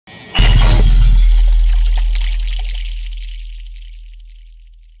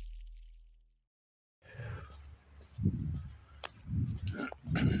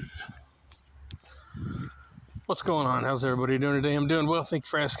What's going on? How's everybody doing today? I'm doing well, thank you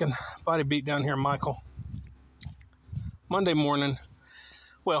for asking. Body beat down here, Michael. Monday morning,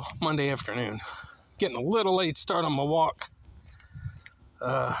 well, Monday afternoon. Getting a little late start on my walk.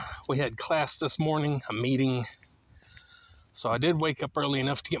 We had class this morning, a meeting. So I did wake up early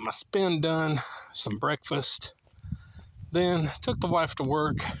enough to get my spin done, some breakfast. Then took the wife to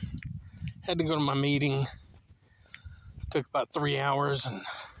work, had to go to my meeting. Took about 3 hours and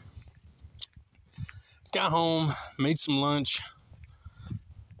got home, made some lunch,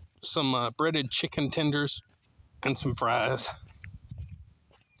 some breaded chicken tenders, and some fries.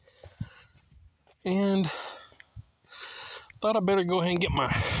 And thought I better go ahead and get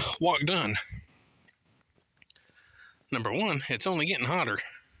my walk done. Number one, it's only getting hotter.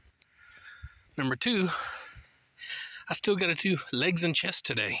 Number two, I still got to do legs and chest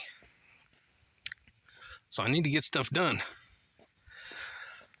today. So I need to get stuff done.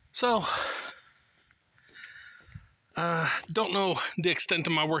 So, don't know the extent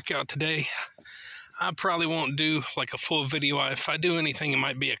of my workout today. I probably won't do like a full video. If I do anything, it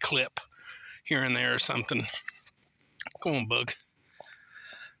might be a clip here and there or something. Go on, bug.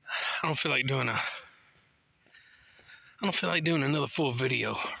 I don't feel like doing another full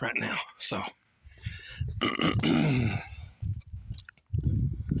video right now. So,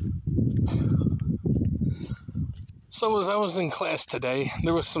 so as I was in class today,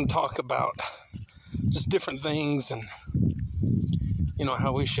 there was some talk about just different things and, you know,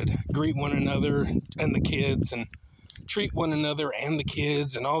 how we should greet one another and the kids and treat one another and the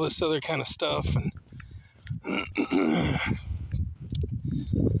kids and all this other kind of stuff. And I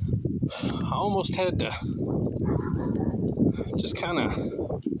almost had to just kind of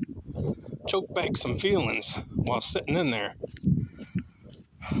choke back some feelings while sitting in there.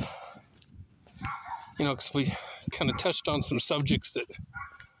 You know, because we kind of touched on some subjects that,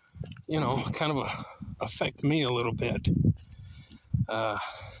 you know, kind of affect me a little bit.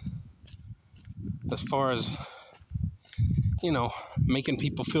 As far as, you know, making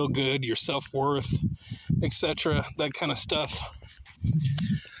people feel good, your self-worth, etc., that kind of stuff.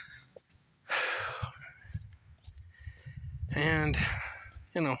 And,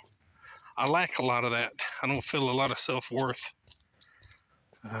 you know, I lack a lot of that. I don't feel a lot of self-worth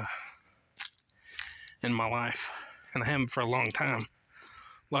in my life. And I haven't for a long time.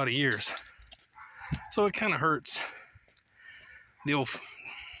 A lot of years. So it kind of hurts the old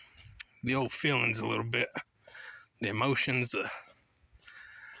feelings a little bit. The emotions,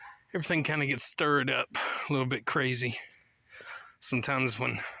 everything kind of gets stirred up a little bit crazy. Sometimes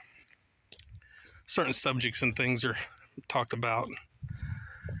when certain subjects and things are talked about.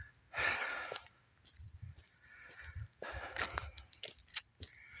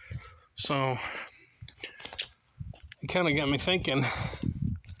 So it kind of got me thinking,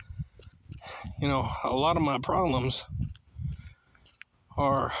 you know, a lot of my problems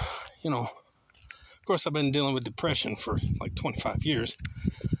are, you know, of course I've been dealing with depression for like 25 years,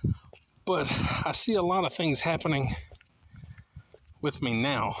 but I see a lot of things happening with me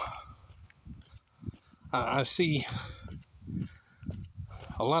now. I see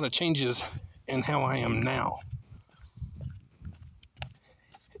a lot of changes in how I am now.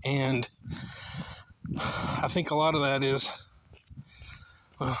 And I think a lot of that is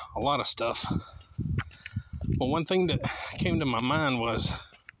a lot of stuff. But one thing that came to my mind was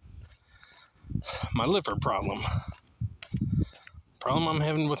my liver problem. Problem I'm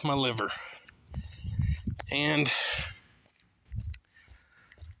having with my liver. And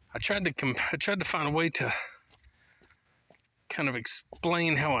I tried to find a way to kind of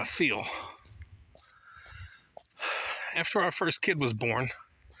explain how I feel. After our first kid was born,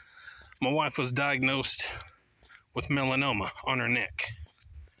 my wife was diagnosed with melanoma on her neck.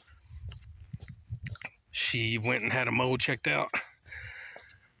 She went and had a mole checked out,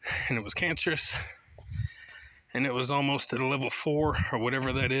 and it was cancerous, and it was almost at a level 4 or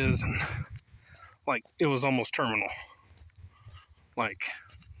whatever that is, and like it was almost terminal, like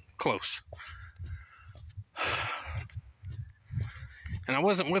close. And I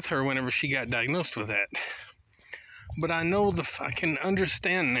wasn't with her whenever she got diagnosed with that, but I know I can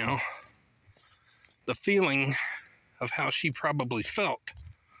understand now the feeling of how she probably felt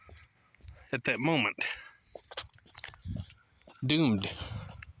at that moment. Doomed,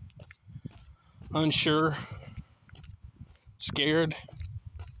 unsure, scared,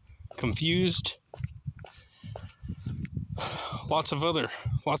 confused, lots of other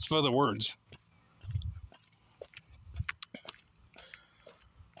words.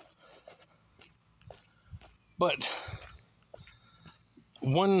 But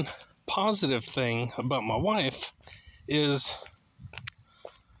one positive thing about my wife is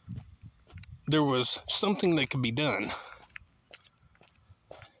there was something that could be done.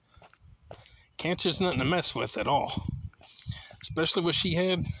 Cancer's nothing to mess with at all. Especially what she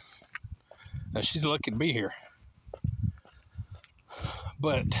had. She's lucky to be here.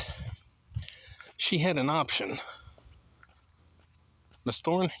 But she had an option. Miss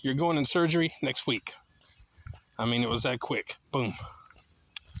Thorne, you're going in surgery next week. I mean, it was that quick. Boom.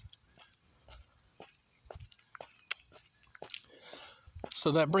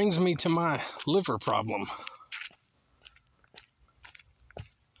 So that brings me to my liver problem.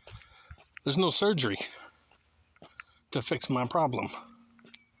 There's no surgery to fix my problem.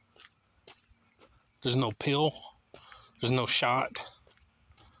 There's no pill. There's no shot.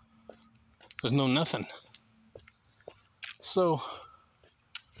 There's no nothing. So,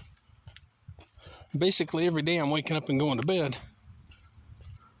 basically every day I'm waking up and going to bed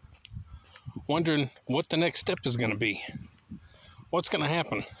wondering what the next step is going to be. What's going to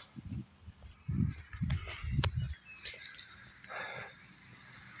happen?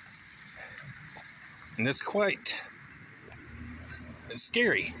 And it's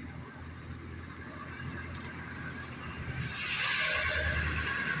scary.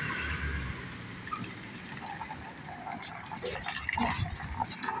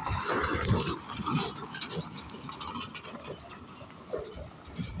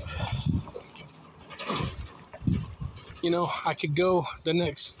 You know, I could go the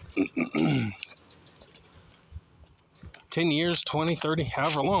next 10 years, 20, 30,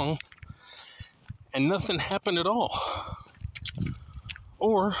 however long, and nothing happened at all.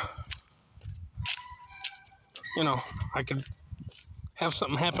 Or, you know, I could have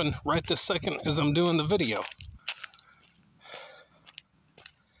something happen right this second as I'm doing the video.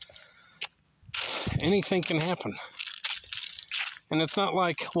 Anything can happen. And it's not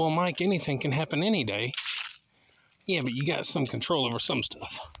like, well, Mike, anything can happen any day. Yeah, but you got some control over some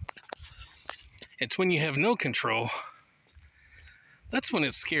stuff. It's when you have no control, that's when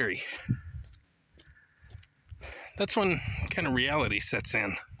it's scary. That's when kind of reality sets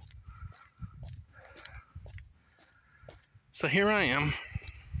in. So here I am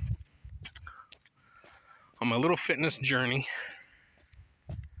on my little fitness journey.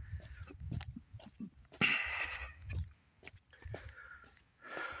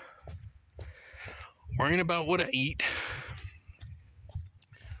 Worrying about what I eat,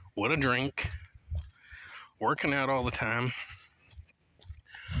 what I drink, working out all the time,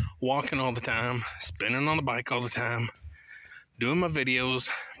 walking all the time, spinning on the bike all the time, doing my videos,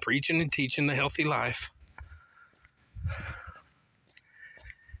 preaching and teaching the healthy life.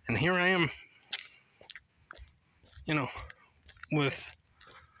 And here I am, you know, with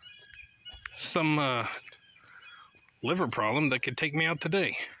some liver problem that could take me out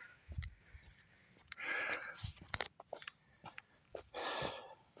today.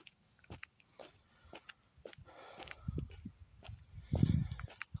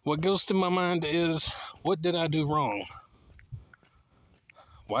 What goes through my mind is, what did I do wrong?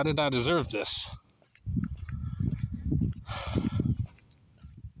 Why did I deserve this?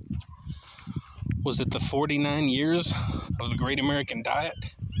 Was it the 49 years of the Great American Diet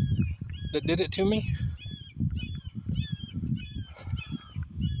that did it to me?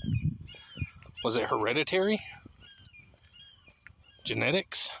 Was it hereditary?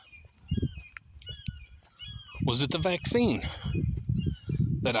 Genetics? Was it the vaccine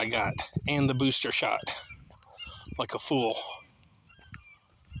that I got and the booster shot like a fool?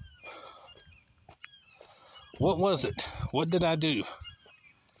 What was it? What did I do?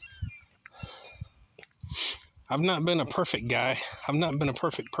 I've not been a perfect guy. I've not been a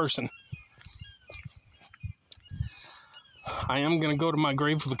perfect person. I am going to go to my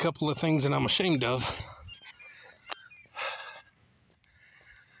grave with a couple of things that I'm ashamed of,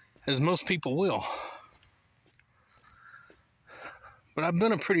 as most people will. But I've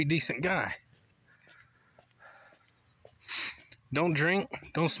been a pretty decent guy. Don't drink,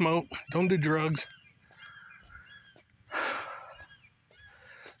 don't smoke, don't do drugs.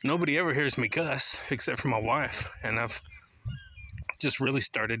 Nobody ever hears me cuss except for my wife, and I've just really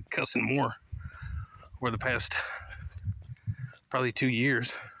started cussing more over the past probably 2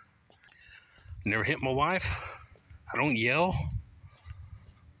 years. Never hit my wife. I don't yell.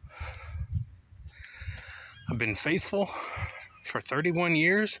 I've been faithful for 31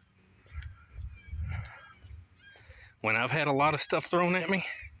 years. When I've had a lot of stuff thrown at me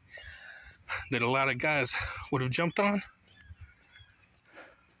that a lot of guys would have jumped on,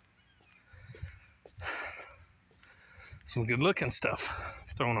 some good looking stuff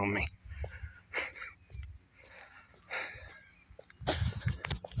thrown on me.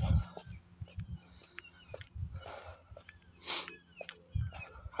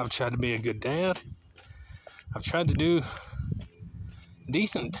 I've tried to be a good dad. I've tried to do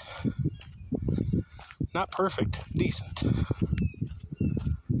decent. Not perfect, decent.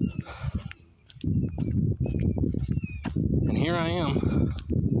 And here I am,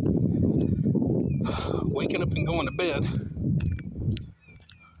 waking up and going to bed,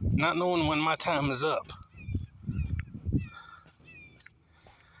 not knowing when my time is up.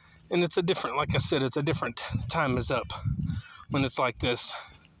 And it's like I said, it's a different time is up when it's like this.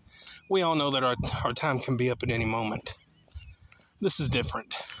 We all know that our time can be up at any moment. This is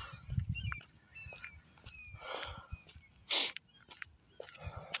different.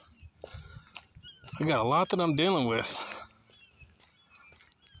 I got a lot that I'm dealing with.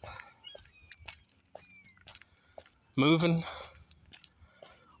 Moving,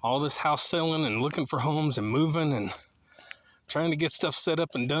 all this house selling and looking for homes and moving and trying to get stuff set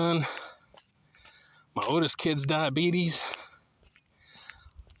up and done. My oldest kid's diabetes.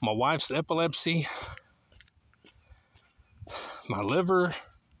 My wife's epilepsy. My liver,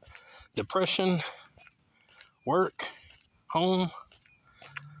 depression, work, home,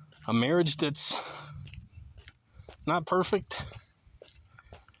 a marriage that's not perfect.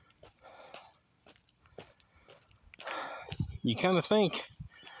 You kind of think,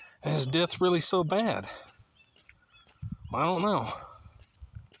 is death really so bad? I don't know.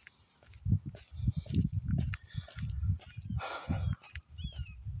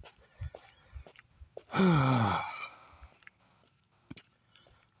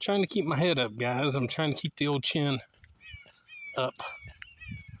 Trying to keep my head up, guys. I'm trying to keep the old chin up.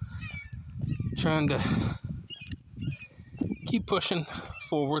 Trying to keep pushing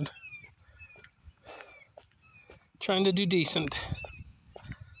forward. Trying to do decent.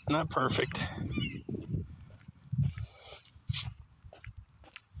 Not perfect.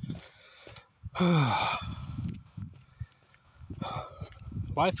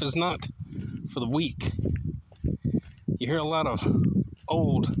 Life is not for the weak. You hear a lot of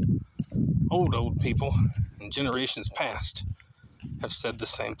old people and generations past have said the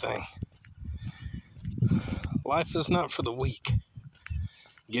same thing. Life is not for the weak.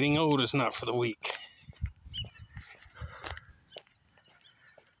 Getting old is not for the weak.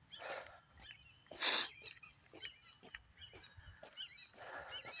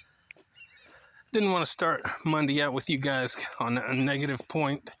 Didn't want to start Monday out with you guys on a negative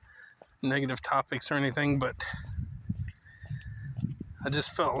topics or anything, but I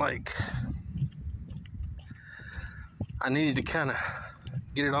just felt like I needed to kind of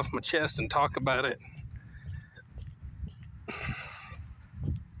get it off my chest and talk about it.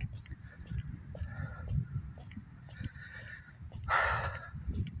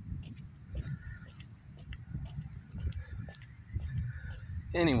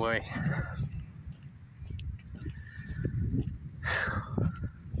 Anyway,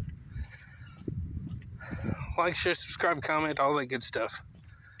 like, share, subscribe, comment, all that good stuff.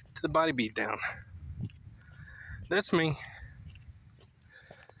 To the Body Beatdown. That's me.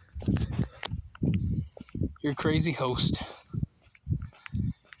 Your crazy host.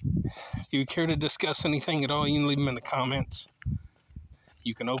 If you care to discuss anything at all, you can leave them in the comments.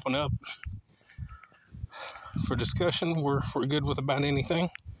 You can open up for discussion. We're good with about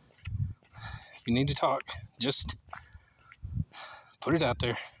anything. If you need to talk, just put it out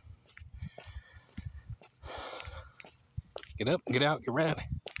there. Get up, get out, get rad.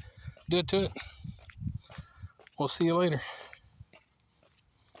 Do it to it. We'll see you later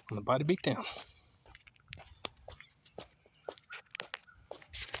on the Body Beatdown.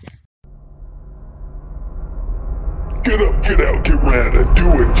 Get up, get out, get rad, and do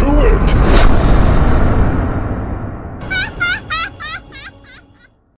it to it.